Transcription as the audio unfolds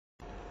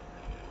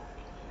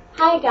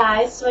Hi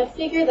guys, so I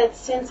figured that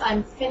since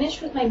I'm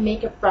finished with my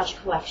makeup brush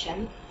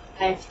collection,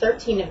 I have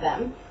 13 of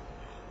them,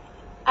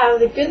 out of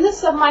the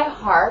goodness of my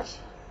heart,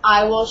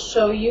 I will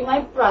show you my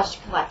brush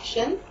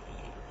collection.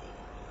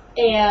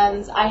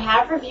 And I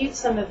have reviewed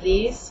some of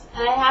these,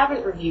 and I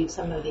haven't reviewed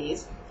some of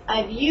these.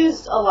 I've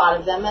used a lot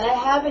of them, and I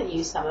haven't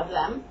used some of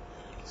them.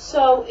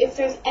 So if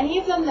there's any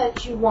of them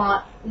that you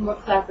want more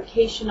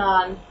clarification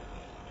on,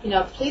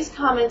 please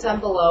comment down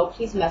below,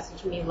 please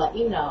message me, let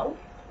me know.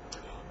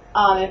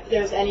 If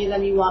there's any of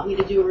them you want me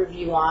to do a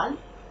review on,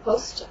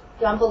 post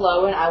down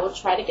below and I will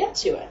try to get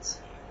to it.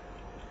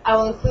 I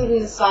will include in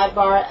the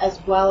sidebar as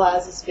well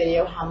as this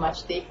video how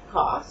much they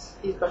cost,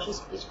 these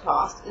brushes each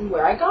cost, and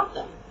where I got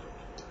them.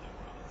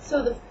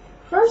 So the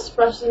first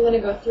brushes I'm going to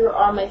go through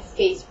are my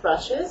face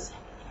brushes.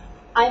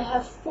 I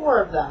have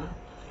 4 of them.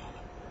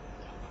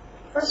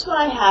 First one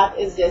I have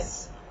is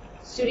this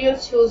Studio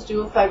Tools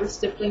Dual Fiber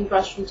Stippling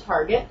Brush from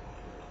Target.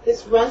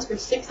 This runs for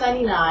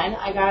 $6.99.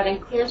 I got it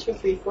on clearance for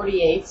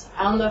 $3.48.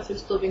 I don't know if they're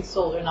still being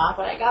sold or not,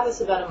 but I got this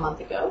about a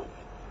month ago.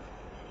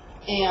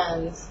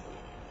 And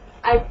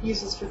I use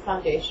this for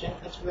foundation.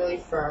 It's really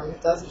firm.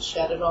 It doesn't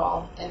shed at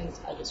all, and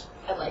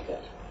I like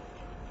it.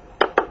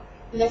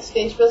 The next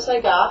face brush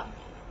I got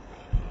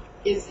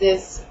is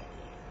this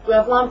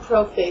Revlon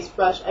Pro Face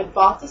Brush. I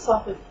bought this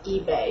off of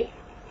eBay,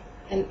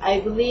 and I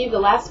believe the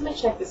last time I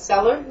checked, the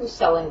seller who's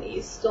selling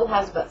these still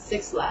has about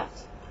 6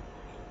 left.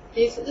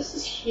 This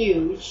is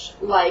huge,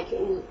 like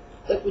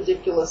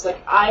ridiculous.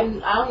 Like I'm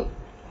not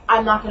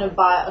gonna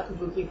buy a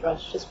kabuki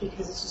brush just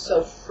because this is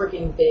so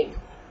freaking big,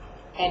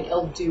 and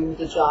it'll do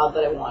the job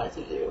that I want it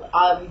to do.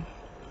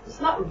 It's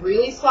not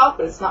really soft,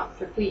 but it's not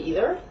prickly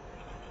either.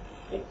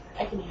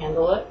 I can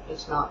handle it.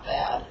 It's not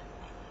bad.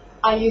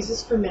 I use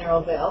this for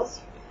mineral veils.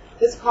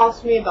 This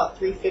cost me about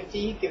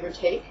 $3.50, give or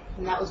take,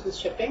 and that was with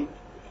shipping.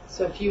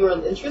 So if you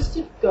are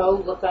interested, go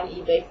look on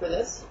eBay for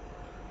this.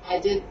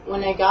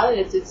 When I got it,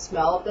 it did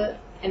smell a bit,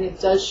 and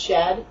it does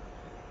shed,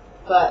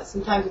 but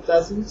sometimes it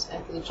doesn't,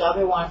 and for the job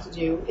I want it to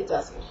do, it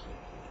doesn't.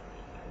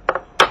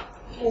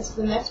 Okay, so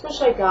the next brush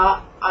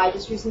I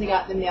just recently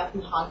got in the mail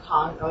from Hong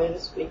Kong earlier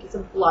this week. It's a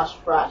blush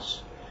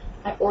brush.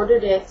 I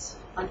ordered it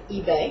on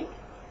eBay,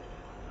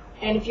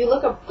 and if you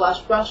look up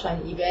blush brush on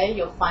eBay,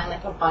 you'll find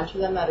like a bunch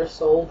of them that are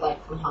sold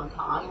like from Hong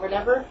Kong or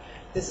whatever.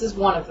 This is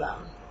one of them.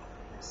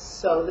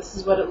 So this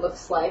is what it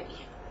looks like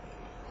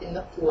in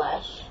the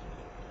flesh.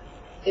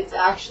 It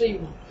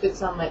actually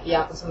fits on the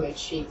apples on my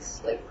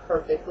cheeks like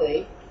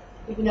perfectly,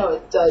 even though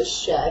it does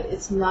shed.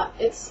 It's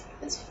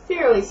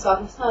fairly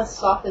soft. It's not as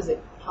soft as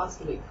it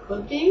possibly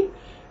could be,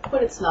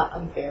 but it's not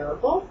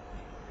unbearable.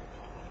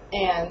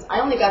 And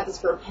I only got this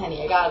for a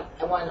penny. I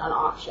won on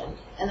auction,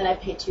 and then I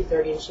paid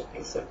 $2.30 in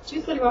shipping. So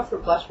 $2.31 for a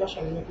blush brush,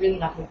 I'm really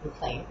not going to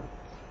complain.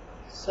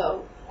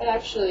 So I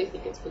actually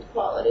think it's good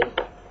quality.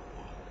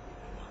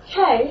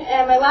 Okay,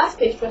 and my last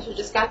face brush I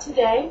just got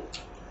today.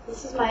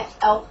 This is my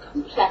e.l.f.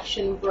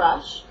 Complexion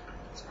Brush.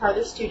 It's part of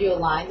their studio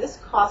line. This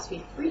cost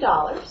me $3.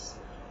 You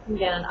can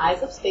get it on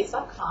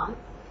eyesupspace.com.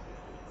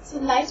 It's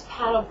a nice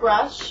paddle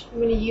brush. I'm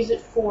going to use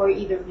it for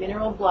either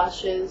mineral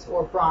blushes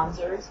or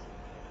bronzers.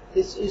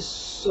 This is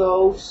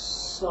so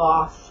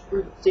soft,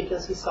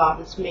 ridiculously soft.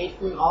 It's made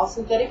from all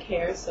synthetic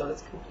hair, so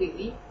it's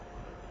completely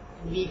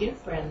vegan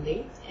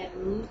friendly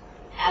and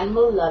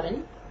animal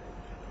loving.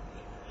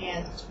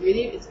 And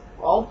it's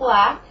all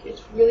black,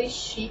 it's really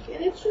chic,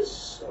 and it's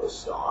just so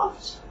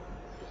soft.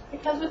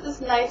 It comes with this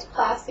nice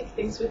plastic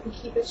thing so we can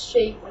keep its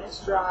shape when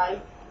it's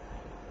dry.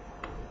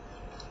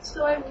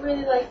 So I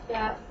really like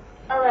that.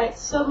 Alright,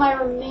 so my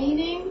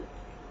remaining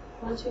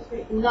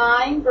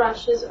 9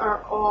 brushes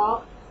are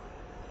all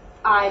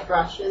eye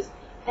brushes.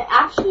 I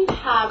actually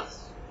have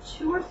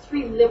 2 or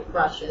 3 lip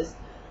brushes,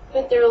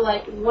 but they're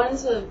like,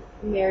 one's a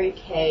Mary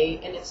Kay,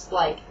 and it's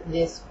like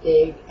this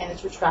big, and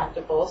it's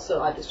retractable,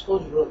 so I just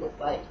told you what it looked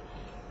like.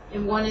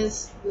 And one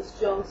is this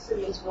Joan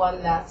Simmons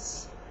one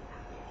that's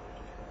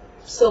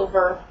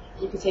silver.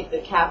 You can take the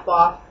cap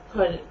off,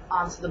 put it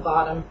onto the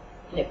bottom,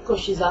 and it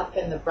pushes up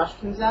and the brush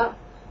comes out.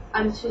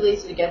 I'm too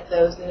lazy to get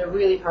those, and they're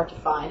really hard to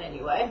find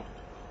anyway.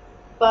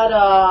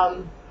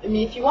 But,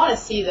 if you want to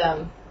see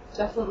them,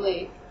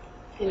 definitely,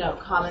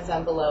 comment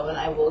down below, and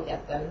I will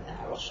get them, and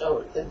I will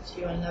show them to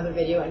you in another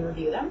video and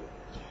review them.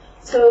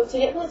 So, to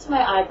get into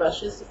my eye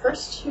brushes, the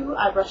first 2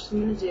 eye brushes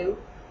I'm going to do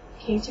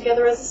came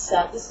together as a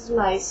set. This is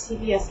my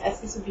CVS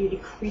Essence of Beauty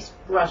Crease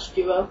Brush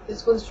Duo.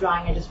 This one's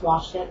drying, I just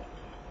washed it.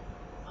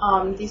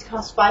 These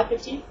cost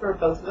 $5.50 for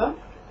both of them,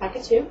 pack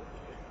of 2.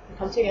 They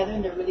come together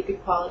and they're really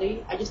good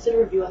quality. I just did a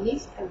review on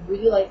these. I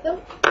really like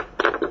them.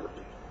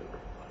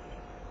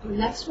 The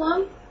next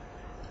one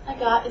I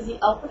got is the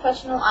e.l.f.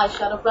 Professional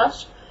Eyeshadow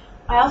Brush.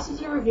 I also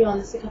did a review on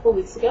this a couple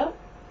weeks ago.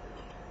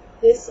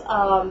 This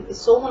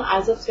is sold on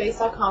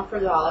eyesupspace.com for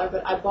 $1,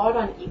 but I bought it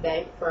on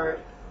eBay for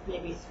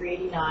maybe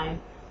 $3.89.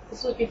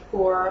 This was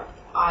before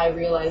I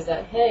realized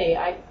that,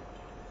 hey,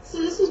 so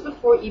this was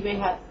before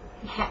eBay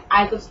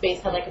eyesupspace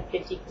had like a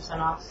 50%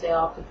 off sale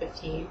up to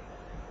 15.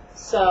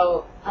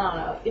 So I don't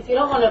know. If you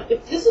don't want to,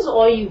 if this is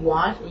all you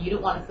want and you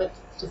don't want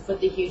to foot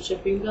the huge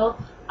shipping bill,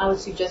 I would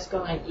suggest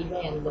going on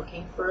eBay and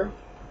looking for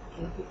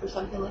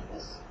something like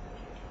this.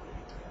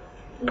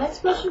 The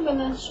next brush I'm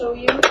going to show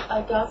you,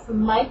 I got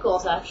from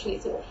Michaels. Actually,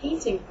 it's a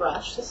painting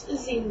brush. This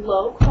is the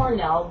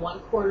Loew-Cornell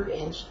 1/4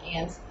 inch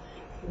and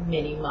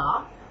mini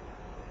mop.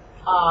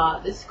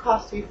 This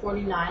cost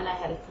 $3.49. I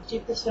had a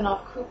 50%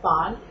 off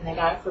coupon, and I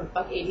got it for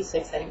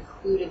 $1.86. That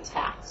included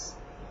tax.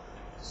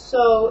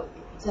 So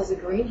it has a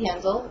green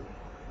handle.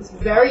 It's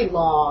very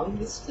long.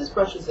 This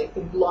brush is like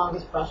the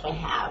longest brush I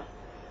have.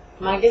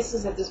 My guess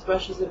is that this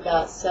brush is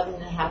about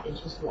 7.5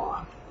 inches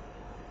long.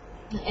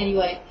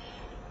 Anyway,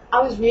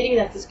 I was reading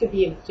that this could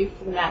be a dupe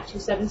for the MAC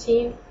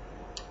 217.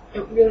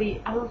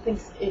 I don't think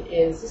it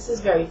is. This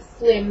is very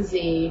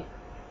flimsy.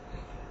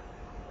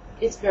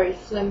 It's very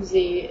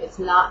flimsy. It's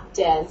not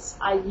dense.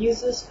 I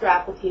use this for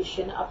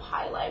application of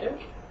highlighter.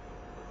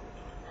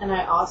 And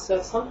I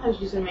also sometimes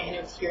use it in my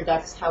inner tear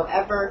ducts.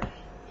 However,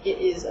 it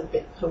is a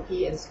bit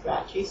pokey and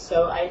scratchy,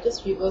 so I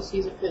just mostly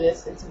use it for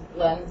this and to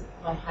blend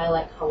my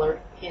highlight color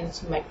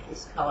into my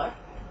crease color.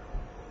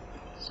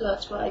 So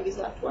that's what I use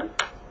that for.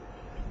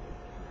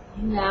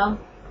 Now,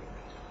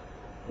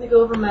 I'm going to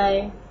go over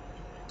my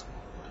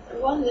other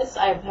one. This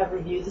I have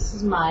reviewed. This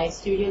is my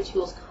Studio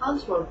Tools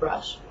contour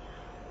brush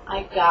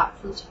I got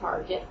from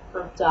Target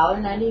for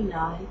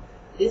 $1.99.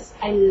 This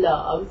I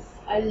love.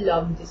 I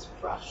love this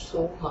brush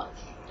so much.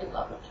 I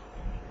love it.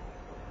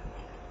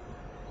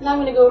 Now I'm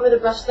going to go over the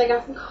brushes I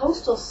got from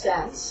Coastal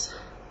Scents.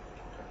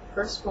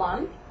 First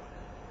one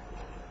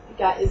I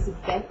got is the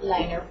Bent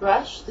Liner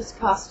brush. This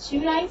costs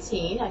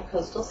 $2.19 on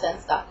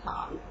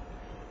coastalscents.com,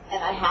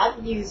 and I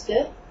have used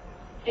it,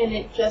 and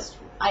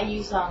I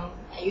use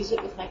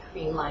it with my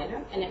cream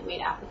liner, and it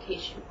made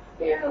application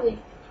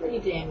pretty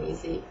damn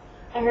easy.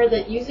 I heard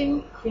that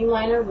using cream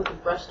liner with a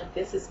brush like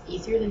this is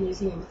easier than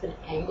using it with an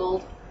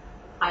angled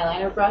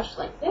eyeliner brush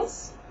like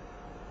this.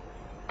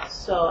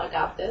 So I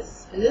got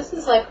this, and this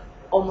is like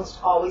almost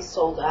always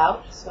sold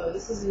out, so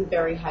this is in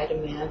very high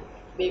demand,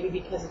 maybe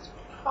because it's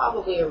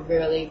probably a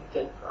really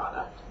good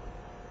product.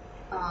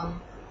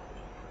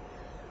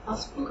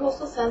 Also from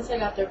Coastal Scents, I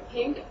got their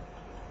pink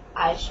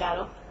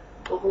eyeshadow,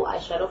 oval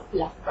eyeshadow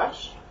fluff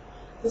brush.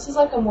 This is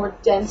like a more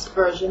dense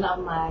version of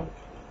my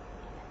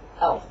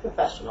e.l.f.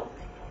 Professional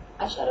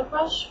eyeshadow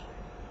brush.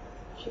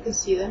 As you can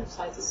see them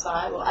side to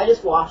side. Well, I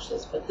just washed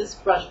this, but this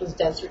brush was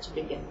denser to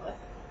begin with.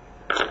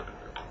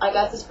 I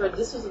got this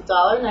was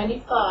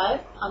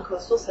 $1.95 on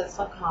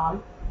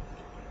coastalscents.com.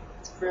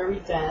 It's very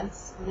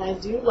dense, and I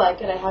do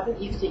like it. I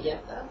haven't used it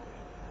yet though.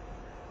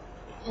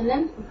 And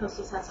then from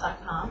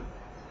coastalscents.com,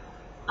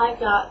 I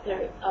got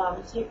their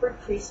Tapered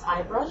Crease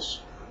eye brush.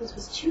 This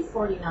was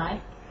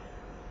 $2.49.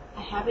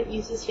 I haven't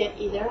used this yet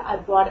either. I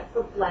bought it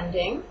for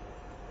blending,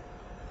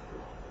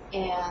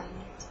 and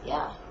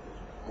yeah,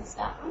 that's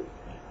that one.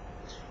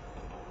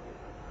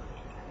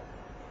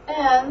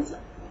 And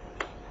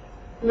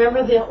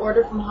remember the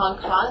order from Hong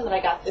Kong that I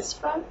got this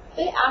from?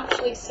 They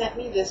actually sent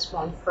me this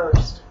one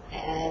first,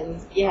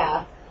 and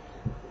yeah,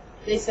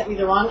 they sent me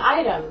the wrong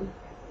item,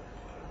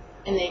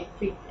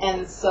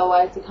 and so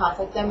I had to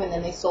contact them, and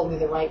then they sold me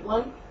the right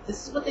one.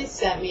 This is what they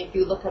sent me. If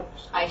you look up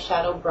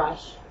eyeshadow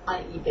brush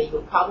on eBay,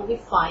 you'll probably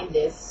find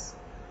this.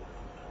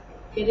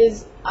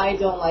 I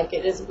don't like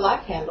it. It's a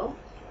black handle.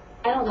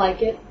 I don't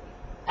like it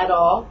at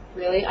all,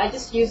 really. I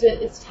just use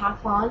it. It's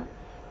Teflon,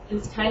 and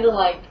it's kind of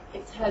like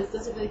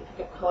doesn't really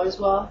pick up colors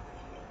well.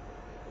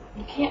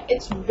 You can't.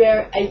 It's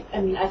very.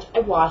 I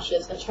wash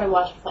this. I try to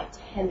wash it for like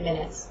 10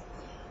 minutes.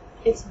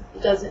 It's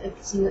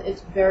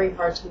very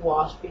hard to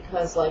wash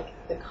because like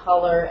the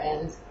color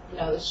and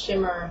the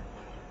shimmer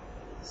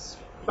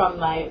from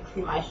my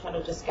cream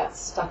eyeshadow just got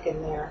stuck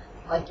in there.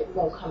 Like it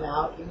won't come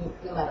out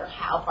no matter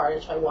how hard I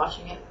try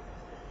washing it.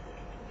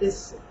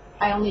 This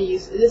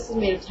is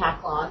made of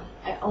Teflon.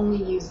 I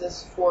only use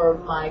this for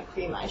my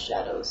cream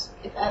eyeshadows,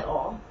 if at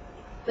all.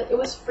 But it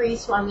was free,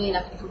 so I'm really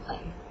not going to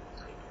complain.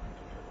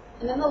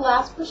 And then the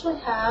last brush I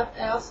have,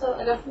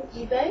 I got from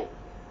eBay.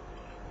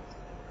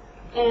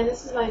 And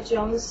this is my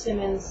Joan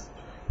Simmons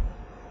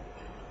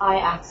eye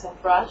accent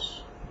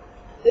brush.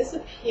 This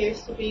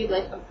appears to be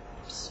like a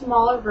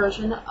smaller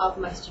version of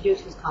my Studio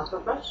Tools contour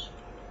brush.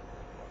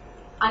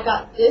 I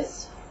got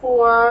this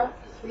for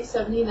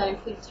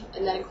 $3.70,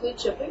 and that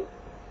includes shipping.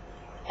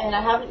 And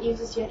I haven't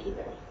used this yet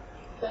either.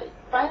 But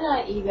find it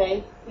on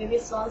eBay. Maybe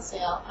it's still on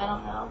sale. I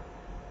don't know.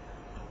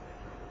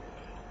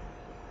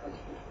 Okay.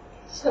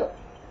 So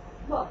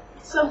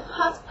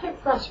that's my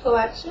brush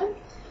collection.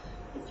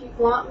 If you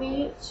want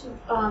me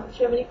to, if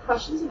you have any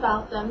questions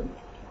about them,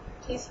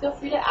 please feel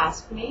free to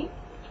ask me.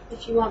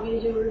 If you want me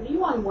to do a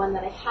review on one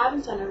that I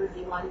haven't done a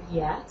review on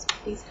yet,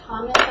 please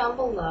comment down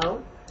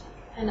below,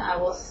 and I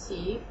will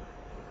see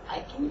if I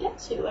can get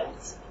to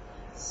it.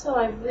 So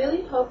I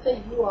really hope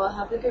that you all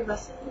have a good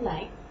rest of the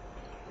night,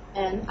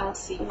 and I'll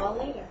see you all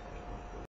later.